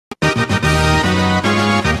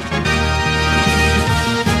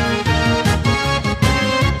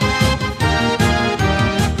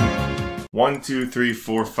1, 2, 3,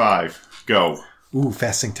 4, 5. Go. Ooh,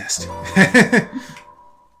 fast sync test.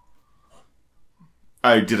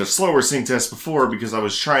 I did a slower sync test before because I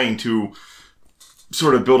was trying to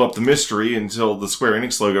sort of build up the mystery until the Square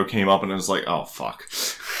Enix logo came up and I was like, oh, fuck.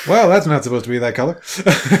 Well, that's not supposed to be that color.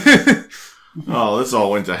 Oh, this all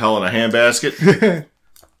went to hell in a handbasket.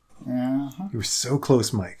 You were so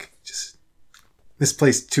close, Mike. Just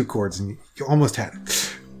misplaced 2 chords and you almost had it.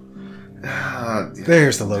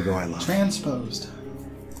 There's the logo I love. Transposed.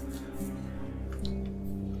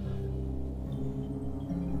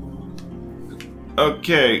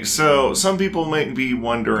 Okay, so some people might be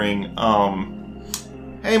wondering,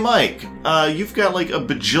 hey Mike, you've got like a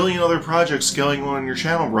bajillion other projects going on your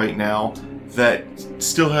channel right now that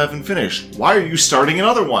still haven't finished. Why are you starting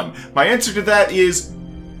another one? My answer to that is...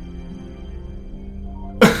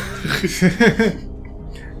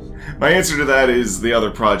 My answer to that is the other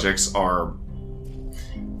projects are,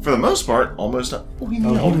 for the most part, almost done. Oh,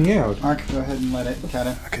 yeah. Mark, go ahead and let it cut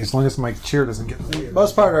it. Okay, as long as my chair doesn't get in the way.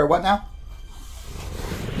 Most part are what now?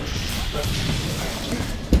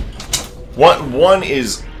 One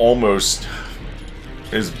is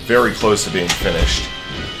very close to being finished.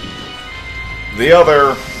 The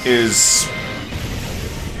other is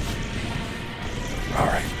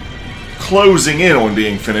alright. Closing in on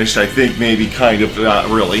being finished, I think, maybe kind of, not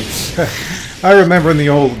really. I remember in the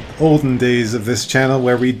olden days of this channel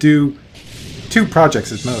where we do 2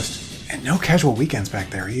 projects at most. And no casual weekends back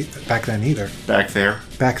then either. Back there?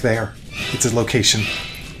 Back there. It's a location.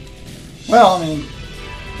 Well, I mean,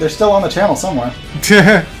 they're still on the channel somewhere.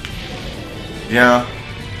 Yeah,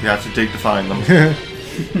 you have to dig to find them.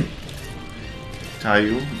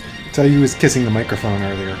 Tayu was kissing the microphone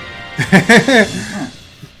earlier.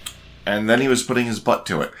 And then he was putting his butt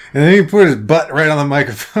to it. And then he put his butt right on the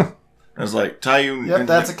microphone. I was like, Tayu... Yep,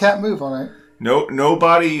 that's a cat move, alright. No,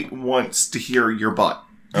 nobody wants to hear your butt,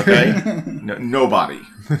 okay? Nobody.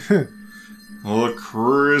 The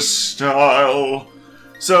crystal.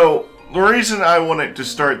 So, the reason I wanted to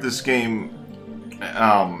start this game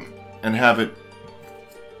and have it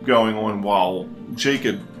going on while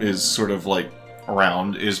Jacob is sort of like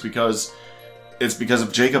around is because it's because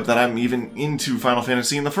of Jacob that I'm even into Final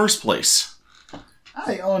Fantasy in the first place.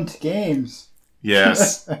 I owned games.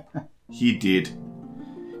 Yes, he did.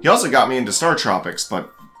 He also got me into Star Tropics,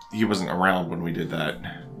 but he wasn't around when we did that.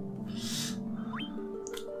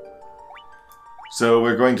 So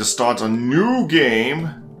we're going to start a new game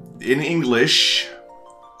in English.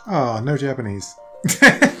 Oh, no Japanese.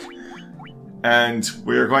 And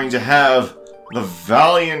we're going to have the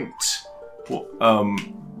Valiant...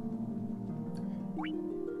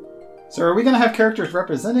 So are we going to have characters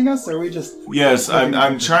representing us, or are we just... Yes,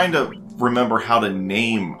 I'm trying to remember how to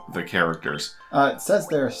name the characters. It says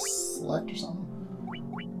they're select or something.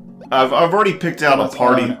 I've already picked out a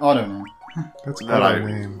party auto name. That's that I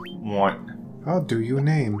name. want. I'll do you a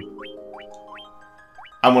name.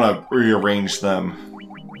 I'm going to rearrange them.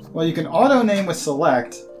 Well, you can auto name with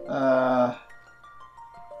select.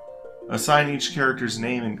 Assign each character's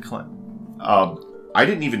name and I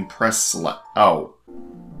didn't even press select. Oh.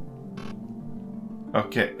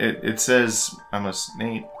 Okay, it says I must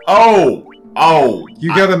name. Oh!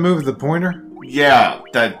 You gotta move the pointer? Yeah,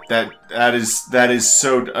 that is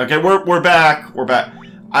so. Okay, we're back. We're back.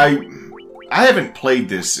 I haven't played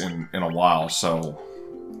this in a while, so.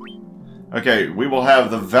 Okay, we will have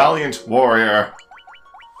the Valiant Warrior,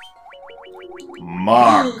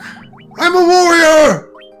 Mark. I'm a warrior!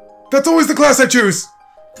 That's always the class I choose!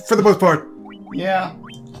 For the most part. Yeah.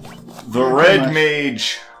 The Red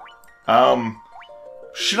Mage.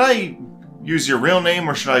 Should I use your real name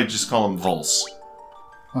or should I just call him Vulse?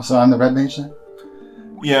 Oh, so I'm the Red Mage then?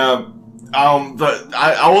 Yeah.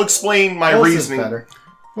 I'll explain my Vulse reasoning. Is better.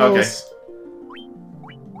 Okay.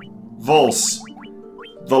 Vulse.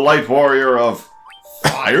 The Light Warrior of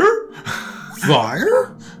Fire?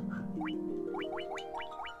 Fire?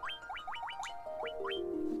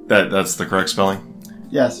 That's the correct spelling?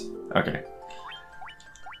 Yes. Okay.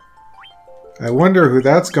 I wonder who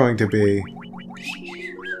that's going to be.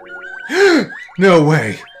 No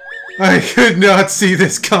way. I could not see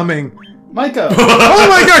this coming. Micah! Oh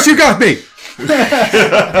my gosh, you got me!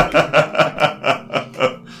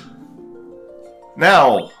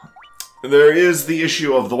 Now, there is the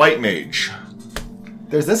issue of the White Mage.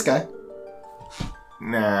 There's this guy.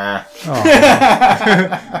 Nah. Oh.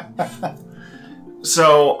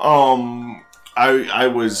 So, I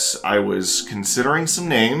was considering some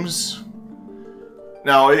names.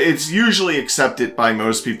 Now, it's usually accepted by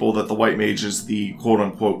most people that the White Mage is the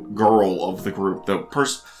quote-unquote girl of the group.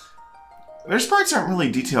 their sprites aren't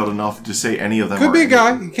really detailed enough to say any of them. Could be a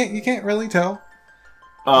guy. You can't really tell.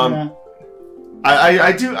 Yeah.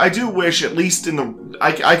 I do wish, at least in the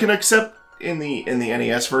I can accept in the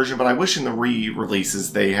NES version, but I wish in the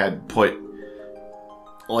re-releases they had put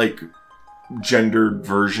like gendered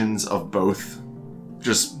versions of both.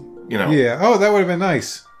 Just, you know. Yeah. Oh, that would have been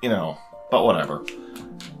nice. You know, but whatever.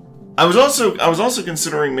 I was also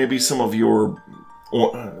considering maybe some of your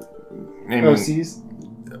OCs?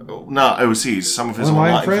 Not OCs, some of his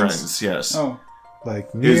online friends, yes. Oh.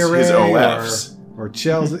 Like his OFs. Or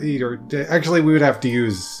Chelsea, or actually we would have to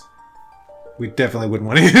use. We definitely wouldn't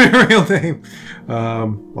want to use a real name.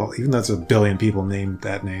 Well, even though it's a billion people named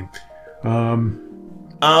that name.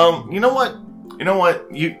 You know what?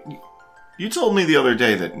 You told me the other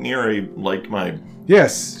day that Neri liked my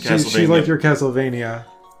yes, she liked your Castlevania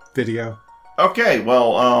video. Okay,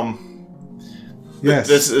 well, yes,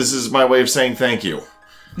 this is my way of saying thank you.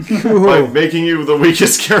 By making you the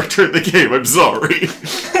weakest character in the game. I'm sorry.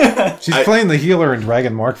 She's playing the healer in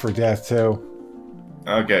Dragon Mark for Death too.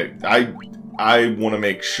 Okay, I want to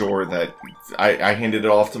make sure that I handed it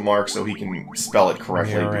off to Mark so he can spell it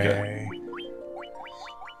correctly. Because...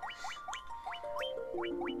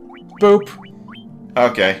 Boop.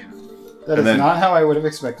 Okay. That is not how I would have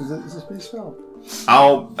expected this to be spelled.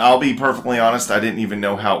 I'll be perfectly honest. I didn't even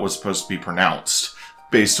know how it was supposed to be pronounced,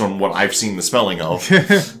 based on what I've seen the spelling of.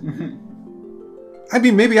 I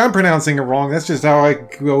mean, maybe I'm pronouncing it wrong. That's just how I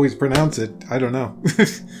always pronounce it. I don't know.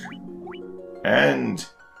 And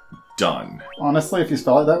done. Honestly, if you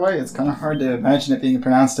spell it that way, it's kind of hard to imagine it being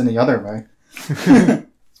pronounced any other way.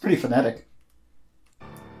 It's pretty phonetic.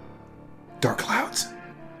 Dark clouds.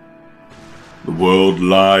 The world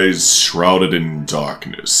lies shrouded in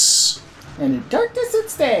darkness. And in darkness it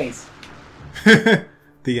stays.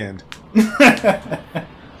 The end.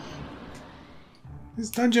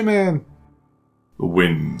 It's Dungeon Man. The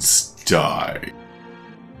winds die.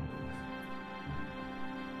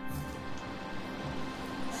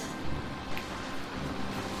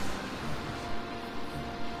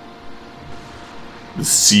 The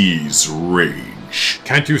seas rage.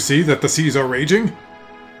 Can't you see that the seas are raging?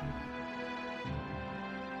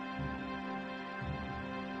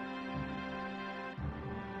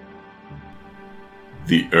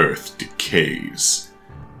 The earth decays.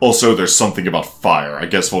 Also, there's something about fire. I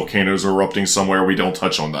guess volcanoes are erupting somewhere. We don't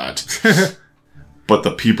touch on that. But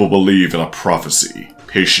the people believe in a prophecy,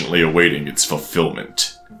 patiently awaiting its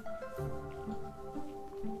fulfillment.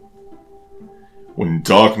 When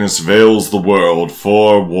darkness veils the world,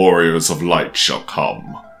 4 warriors of light shall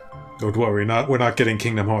come. Don't worry, we're not getting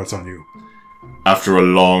Kingdom Hearts on you. After a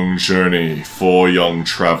long journey, 4 young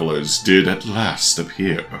travelers did at last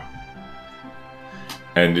appear.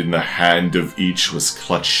 And in the hand of each was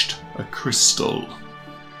clutched a crystal.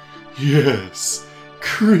 Yes,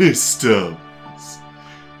 crystals.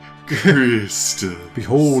 Crystal.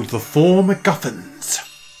 Behold the 4 MacGuffins.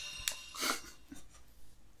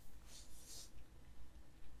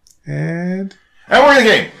 And we're in the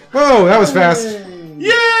game! Oh, that was fast.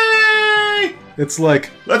 Yay! It's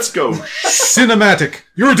like... Let's go. Cinematic.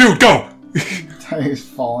 You're a dude, go! He's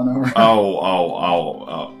falling over.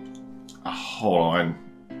 Hold on.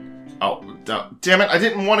 Oh, damn it, I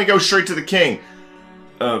didn't want to go straight to the king.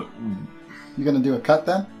 You gonna do a cut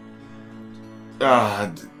then?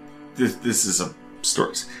 This is a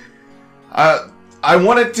story. I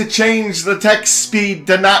wanted to change the text speed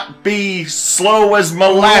to not be slow as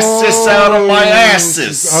molasses out of my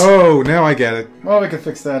asses. Oh, now I get it. Well, we can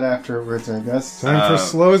fix that afterwards, I guess. Time for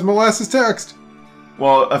slow as molasses text.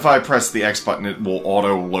 Well, if I press the X button, it will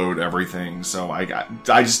auto-load everything, so I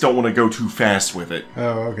just don't want to go too fast with it.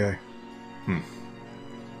 Oh, okay.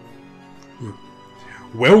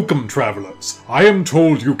 Welcome, travelers. I am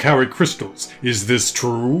told you carry crystals. Is this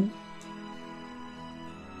true?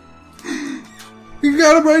 You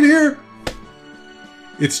got him right here!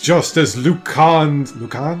 It's just as Lucan's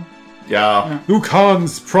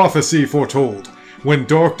prophecy foretold. When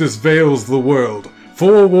darkness veils the world,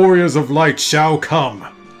 4 warriors of light shall come.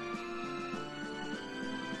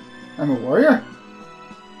 I'm a warrior?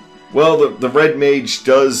 Well, the red mage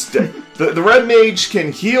does... the red mage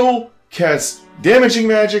can heal, cast damaging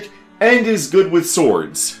magic, and is good with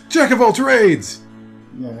swords. Jack of all trades!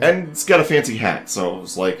 Yeah. And it's got a fancy hat, so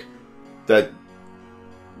it's like... that...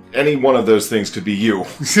 any one of those things could be you.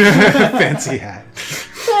 Fancy hat.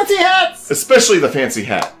 Fancy hats! Especially the fancy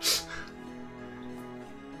hat.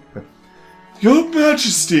 Your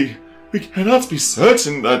Majesty, we cannot be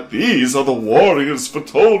certain that these are the warriors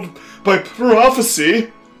foretold by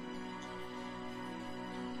prophecy.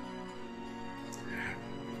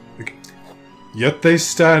 Yet they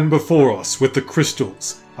stand before us with the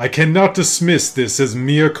crystals. I cannot dismiss this as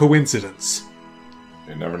mere coincidence.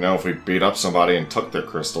 You never know if we beat up somebody and took their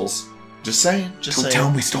crystals. Just saying, just saying. Don't tell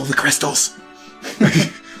him we stole the crystals.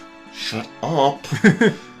 Shut up.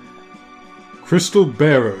 Crystal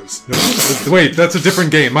Bearers. No, wait, that's a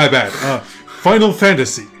different game, my bad. Final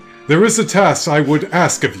Fantasy. There is a task I would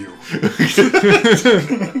ask of you.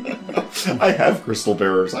 I have Crystal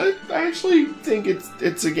Bearers. I actually think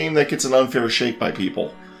it's a game that gets an unfair shake by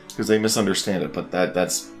people because they misunderstand it. But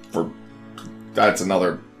that's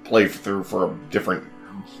another playthrough for a different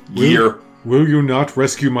year. Will you not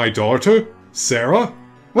rescue my daughter, Sarah?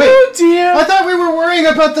 Wait, Oh dear! I thought we were worrying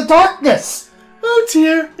about the darkness! Oh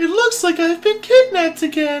dear! It looks like I've been kidnapped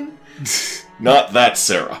again. Not that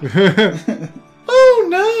Sarah. Oh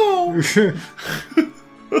no!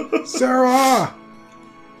 Sarah!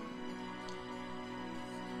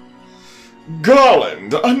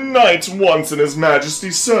 Garland, a knight once in His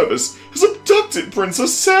Majesty's service, has abducted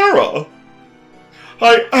Princess Sarah.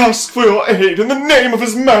 I ask for your aid in the name of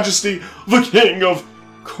His Majesty, the King of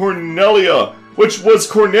Cornelia, which was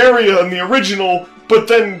Corneria in the original, but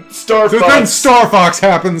then Star Fox... Then Star Fox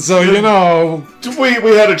happened, so you know... We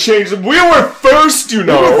had to change them. We were first, you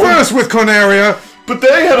know! We were first with Corneria! But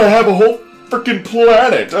they had to have a whole freaking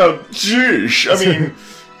planet. Oh, jeesh. I mean...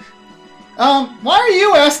 Why are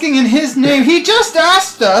you asking in his name? He just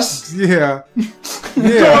asked us! Yeah.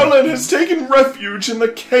 Garland has taken refuge in the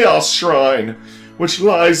Chaos Shrine, which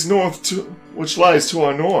lies to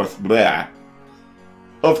our north. Blah.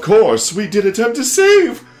 Of course, we did attempt to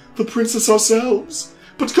save the princess ourselves,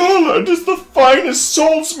 but Garland is the finest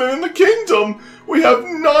swordsman in the kingdom. We have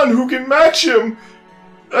none who can match him.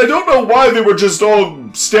 I don't know why they were just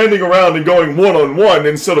all standing around and going one-on-one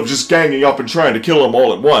instead of just ganging up and trying to kill him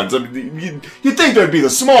all at once. I mean, you'd think that'd be the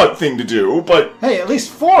smart thing to do, but... Hey, at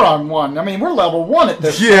least 4-on-1. I mean, we're level 1 at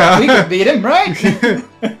this Yeah. point. We could beat him, right?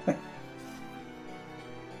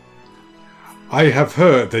 I have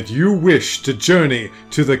heard that you wish to journey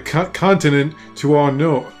to the continent to our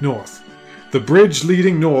north. The bridge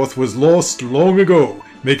leading north was lost long ago,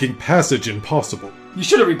 making passage impossible. You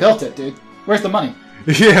should have rebuilt it, dude. Where's the money?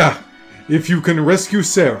 Yeah, if you can rescue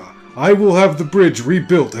Sarah, I will have the bridge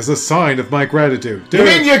rebuilt as a sign of my gratitude. You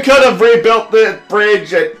mean you could have rebuilt the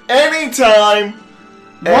bridge at any time?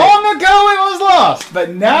 Long ago it was lost,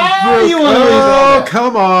 but now you want to Oh, rebuild it.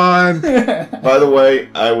 come on! By the way,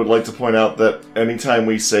 I would like to point out that anytime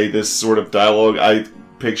we say this sort of dialogue, I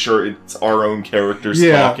picture it's our own characters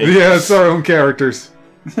talking. Yeah, it's our own characters.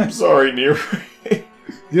 I'm sorry, Near.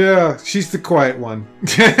 Yeah, she's the quiet one.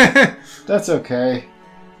 That's okay.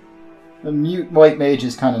 The mute white mage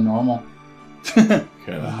is kind of normal. Kinda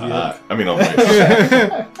hot. I mean, alright.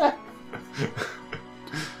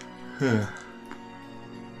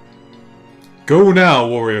 Go now,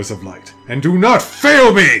 warriors of light, and do not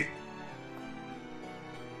fail me!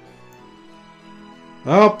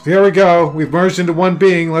 Oh, here we go. We've merged into one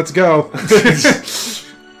being. Let's go.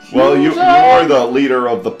 Well, you are the leader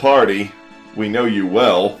of the party. We know you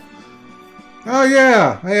well. Oh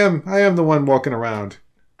yeah, I am the one walking around.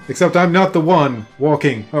 Except I'm not the one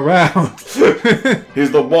walking around.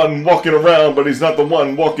 He's the one walking around, but he's not the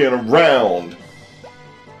one walking around.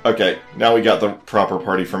 Okay, now we got the proper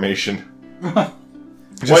party formation.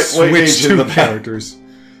 Just White switch mage in two the back. characters.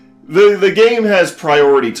 The game has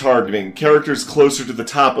priority targeting. Characters closer to the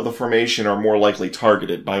top of the formation are more likely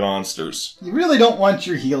targeted by monsters. You really don't want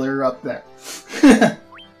your healer up there.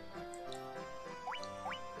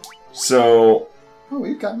 So, Oh,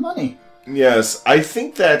 we've got money. yes, I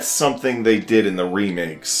think that's something they did in the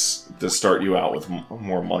remakes to start you out with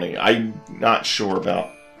more money. I'm not sure about...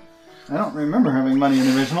 I don't remember having money in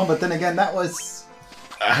the original, but then again, that was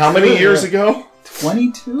How many years ago?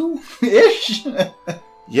 22-ish?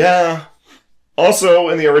 Yeah. Also,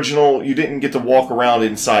 in the original, you didn't get to walk around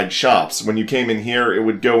inside shops. When you came in here, it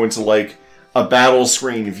would go into, like, a battle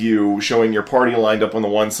screen view showing your party lined up on the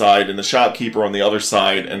one side and the shopkeeper on the other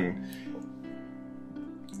side, and...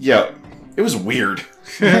 yeah, it was weird.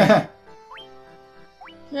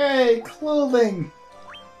 Yay, clothing!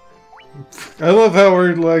 I love how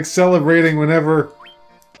we're like celebrating whenever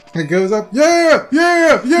it goes up. Yeah,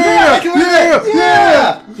 yeah, yeah, I can wear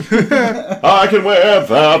yeah, that! Yeah! I can wear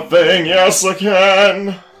that thing, yes I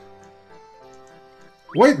can!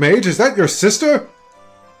 White mage, is that your sister?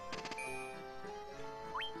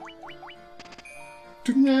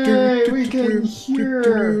 Yay, we can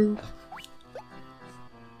hear!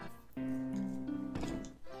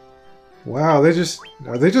 Wow,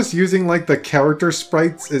 are they just using like the character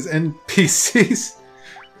sprites as NPCs?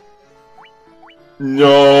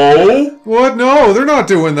 No! What? No! No, they're not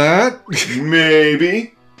doing that.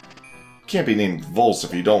 Maybe. Can't be named Vulse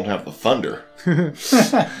if you don't have the thunder.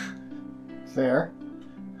 Fair.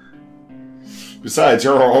 Besides,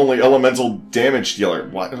 you're our only elemental damage dealer.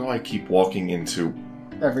 Why do I keep walking into...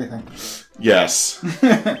 Everything. Yes.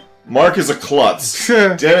 Mark is a klutz.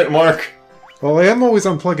 Damn it, Mark. Well, I am always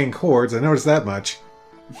unplugging cords. I noticed that much.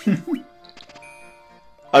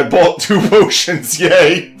 I bought 2 potions,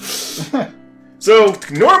 yay! So,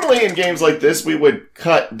 normally in games like this, we would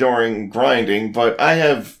cut during grinding, but I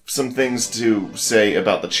have some things to say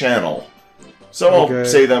about the channel. So I'll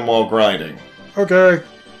say them while grinding. Okay.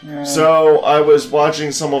 Yeah. So, I was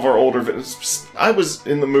watching some of our older videos. I was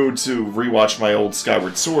in the mood to rewatch my old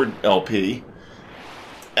Skyward Sword LP.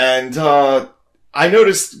 And, I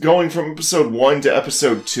noticed going from episode 1 to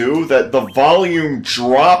episode 2 that the volume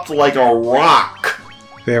dropped like a rock.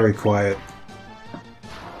 Very quiet.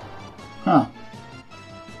 Huh.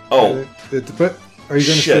 Oh. But are you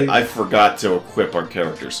gonna Shit, say... I forgot to equip our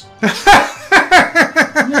characters. Yay!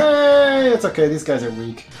 It's okay, these guys are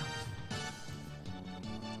weak.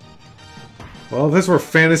 Well, if this were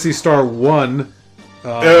Phantasy Star 1...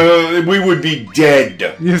 we would be dead.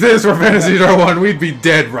 if this were Phantasy Star 1, we'd be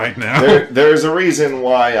dead right now. There's a reason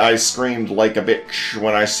why I screamed like a bitch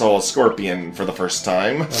when I saw a scorpion for the first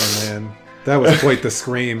time. Oh, man. That was quite the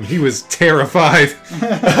scream. He was terrified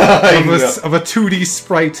of a 2D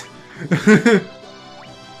sprite.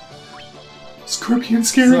 Scorpion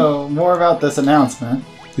scary? So, more about this announcement.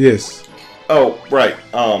 Yes. Oh, right.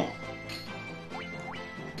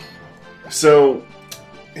 So,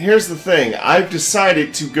 here's the thing. I've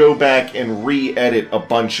decided to go back and re-edit a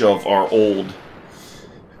bunch of our old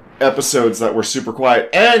episodes that were super quiet.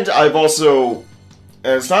 And I've also...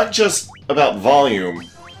 And it's not just about volume.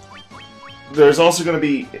 There's also going to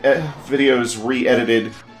be videos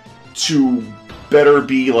re-edited to better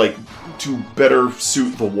be, like, to better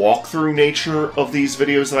suit the walkthrough nature of these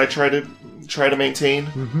videos that I try to maintain.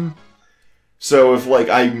 Mm-hmm. So if, like,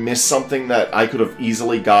 I miss something that I could have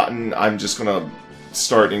easily gotten, I'm just gonna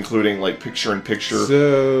start including, like, picture-in-picture.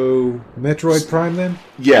 So, Metroid Prime, then?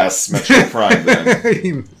 Yes, Metroid Prime,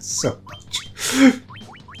 then. So much.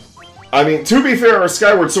 I mean, to be fair,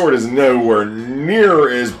 Skyward Sword is nowhere near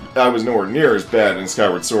as... I was nowhere near as bad in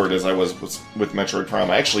Skyward Sword as I was with Metroid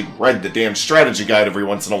Prime. I actually read the damn strategy guide every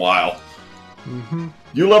once in a while. Mm-hmm.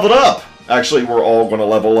 You leveled up! Actually, we're all gonna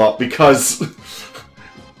level up because...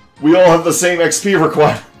 we all have the same XP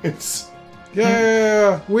requirements.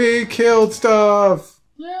 Yeah! We killed stuff!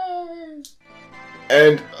 Yay!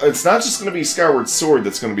 And it's not just gonna be Skyward Sword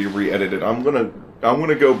that's gonna be re-edited. I'm gonna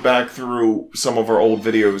go back through some of our old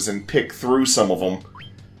videos and pick through some of them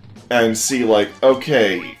and see, like,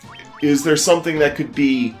 okay, is there something that could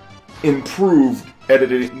be improved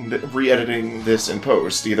re-editing this in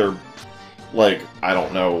post? Either, like, I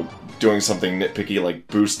don't know, doing something nitpicky like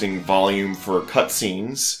boosting volume for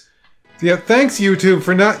cutscenes. Yeah, thanks YouTube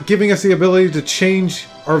for not giving us the ability to change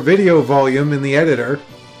our video volume in the editor.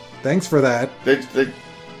 Thanks for that.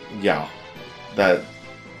 Yeah.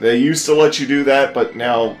 They used to let you do that, but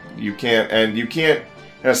now you can't, and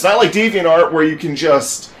it's not like DeviantArt where you can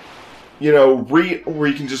just, where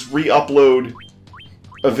you can just re-upload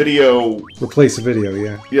a video. Replace a video,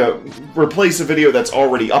 yeah. Yeah, replace a video that's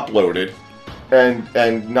already uploaded,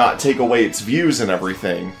 and not take away its views and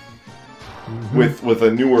everything. Mm-hmm. With a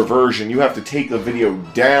newer version, you have to take the video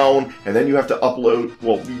down, and then you have to upload.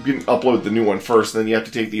 Well, you can upload the new one first, and then you have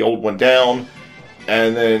to take the old one down,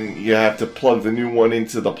 and then you have to plug the new one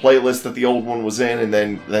into the playlist that the old one was in, and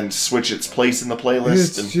then switch its place in the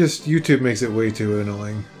playlist. It's just YouTube makes it way too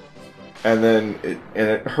annoying. And then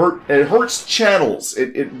it hurts channels.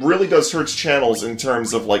 It really does hurt channels in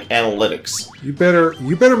terms of, like, analytics. You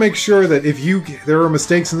better make sure that if there are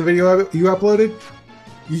mistakes in the video you uploaded,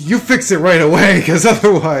 you fix it right away, because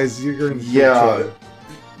otherwise you're going to get trouble.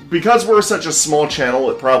 Because we're such a small channel,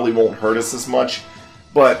 it probably won't hurt us as much.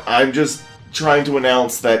 But I'm just trying to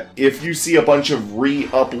announce that if you see a bunch of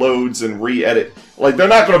re-uploads and re-edit, like, they're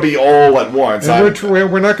not going to be all at once. And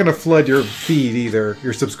we're not going to flood your feed either,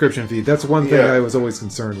 your subscription feed. That's one thing I was always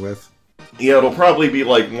concerned with. Yeah, it'll probably be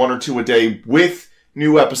like 1 or 2 a day with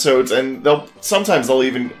new episodes, and sometimes they'll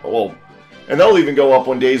even go up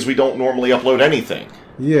on days we don't normally upload anything.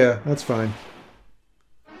 Yeah, that's fine.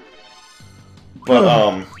 But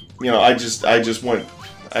I just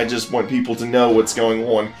want people to know what's going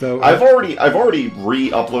on. So, I've already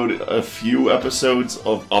re-uploaded a few episodes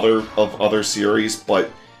of other series,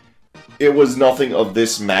 but it was nothing of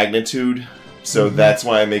this magnitude, so that's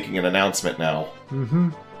why I'm making an announcement now. Mm-hmm.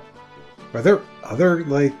 Are there other,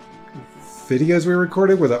 like, videos we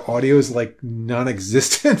recorded where the audio is, like,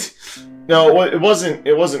 non-existent? No, it wasn't.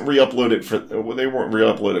 It wasn't re-uploaded for. They weren't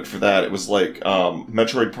re-uploaded for that. It was like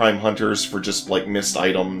Metroid Prime Hunters for just like missed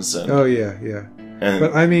items. And, Oh yeah, yeah. and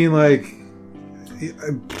But I mean, like,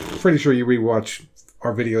 I'm pretty sure you rewatch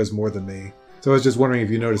our videos more than me. So I was just wondering if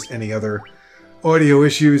you noticed any other audio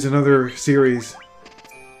issues in other series.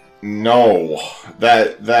 no,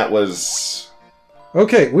 that was.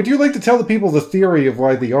 Okay, would you like to tell the people the theory of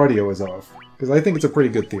why the audio is off? Because I think it's a pretty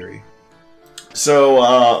good theory.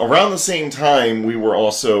 So around the same time, we were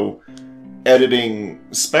also editing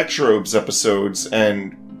Spectrobes episodes,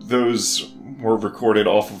 and those were recorded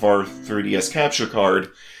off of our 3DS capture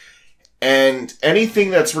card. And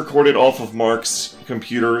anything that's recorded off of Mark's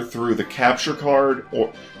computer through the capture card,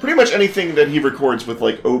 or pretty much anything that he records with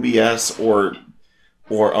like OBS or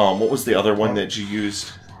what was the other one that you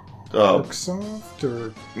used? Microsoft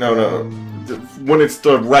or No. When it's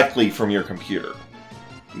directly from your computer.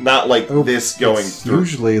 Not like this going it's through.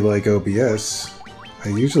 usually like OBS. I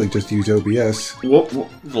usually just use OBS.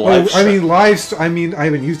 Live I mean, I mean, I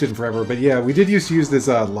haven't used it in forever, but yeah, we did used to use this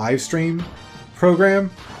live stream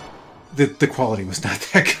program. The quality was not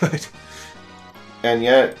that good. And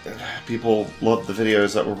yet, people loved the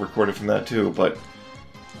videos that were recorded from that too, but...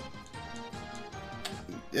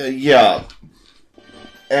 yeah.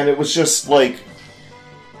 And it was just like...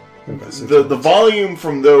 The volume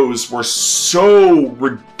from those were so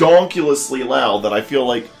redonkulously loud that I feel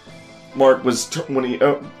like Mark was... when he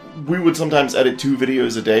we would sometimes edit 2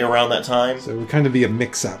 videos a day around that time. So it would kind of be a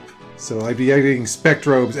mix-up. So I'd be editing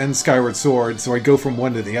Spectrobes and Skyward Sword, so I'd go from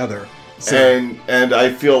one to the other. So, And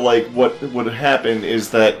I feel like what would happen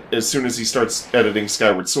is that as soon as he starts editing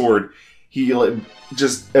Skyward Sword, he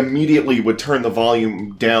just immediately would turn the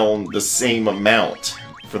volume down the same amount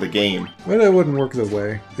for the game. but it wouldn't work the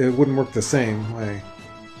way. It wouldn't work the same way.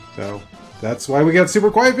 So that's why we got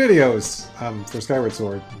super quiet videos for Skyward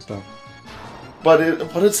Sword and stuff. But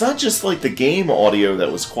it's not just like the game audio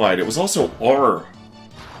that was quiet. It was also our.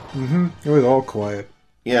 It was all quiet.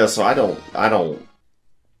 Yeah, so I don't.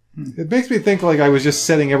 It makes me think like I was just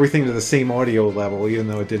setting everything to the same audio level, even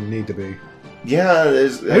though it didn't need to be. Yeah,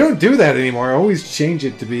 I don't do that anymore. I always change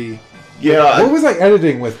it to be. Yeah. What was I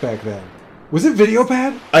editing with back then? Was it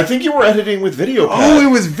VideoPad? I think you were editing with VideoPad. Oh,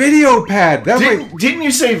 it was VideoPad. Didn't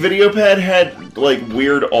you say VideoPad had like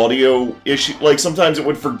weird audio issue? Like sometimes it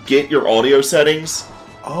would forget your audio settings.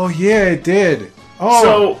 Oh yeah, it did.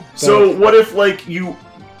 Oh. So what if like you,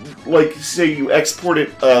 like say you exported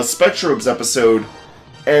a Spectrobes episode,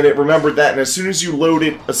 and it remembered that, and as soon as you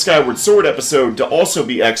loaded a Skyward Sword episode to also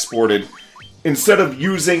be exported, instead of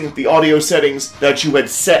using the audio settings that you had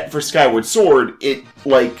set for Skyward Sword, it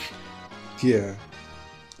like. Yeah.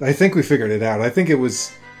 I think we figured it out. I think it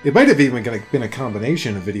might have even been a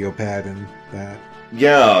combination of VideoPad and that.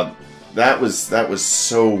 Yeah, that was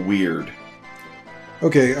so weird.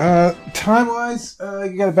 Okay, time-wise,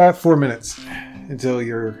 you got about 4 minutes until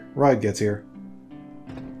your ride gets here.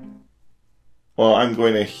 Well, I'm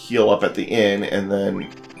going to heal up at the inn, and then...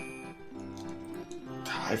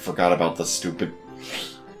 I forgot about the stupid...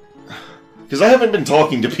 Because I haven't been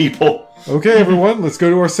talking to people. Okay, everyone, let's go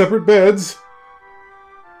to our separate beds.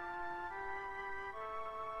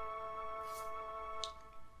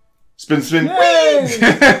 Spin, spin.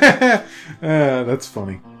 That's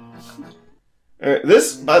funny.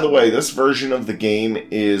 This, by the way, this version of the game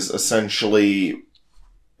is essentially...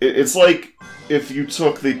 It's like if you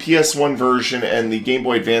took the PS1 version and the Game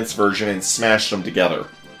Boy Advance version and smashed them together.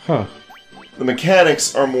 Huh. The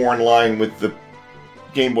mechanics are more in line with the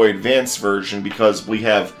Game Boy Advance version because we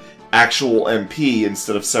have actual MP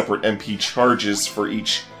instead of separate MP charges for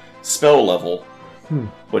each spell level.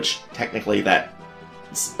 Which, technically, that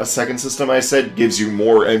a second system I said gives you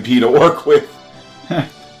more MP to work with.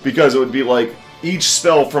 Because it would be like, each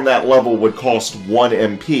spell from that level would cost 1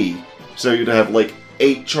 MP. So you'd have like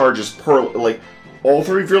 8 charges per, like, all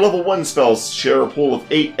 3 of your level 1 spells share a pool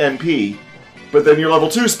of 8 MP. But then your level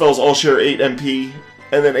 2 spells all share 8 MP,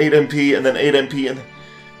 and then 8 MP, and then 8 MP, and...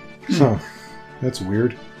 Huh. That's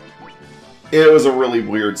weird. It was a really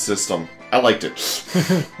weird system. I liked it.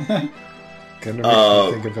 Kind of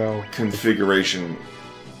makes me think of how... Configuration.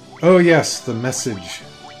 Oh yes, the message.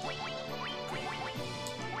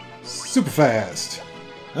 Super fast.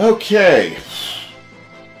 Okay.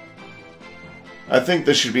 I think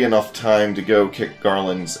this should be enough time to go kick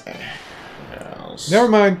Garland's ass. Never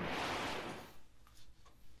mind.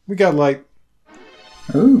 We got light.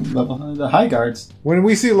 Ooh, the high guards. When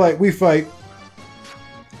we see light, we fight.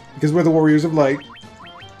 Because we're the warriors of light.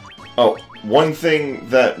 Oh, one thing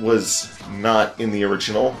that was not in the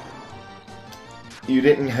original. You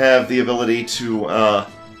didn't have the ability to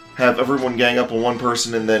have everyone gang up on one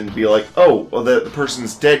person and then be like, oh, well, the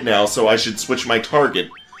person's dead now, so I should switch my target.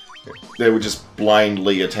 They would just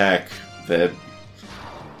blindly attack the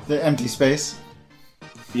empty space.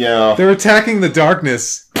 Yeah. They're attacking the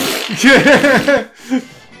darkness.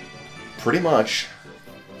 Pretty much.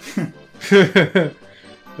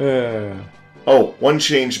 uh, Oh, one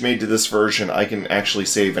change made to this version, I can actually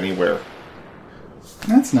save anywhere.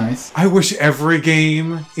 That's nice. I wish every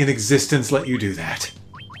game in existence let you do that.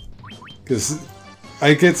 Because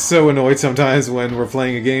I get so annoyed sometimes when we're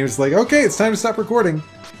playing a game. It's like, okay, it's time to stop recording.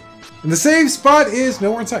 And the save spot is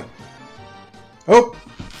nowhere in sight. Oh!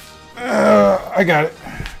 I got it.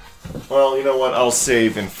 Well, you know what? I'll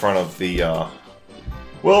save in front of the,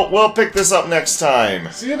 We'll pick this up next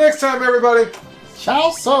time. See you next time, everybody!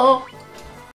 Ciao, so.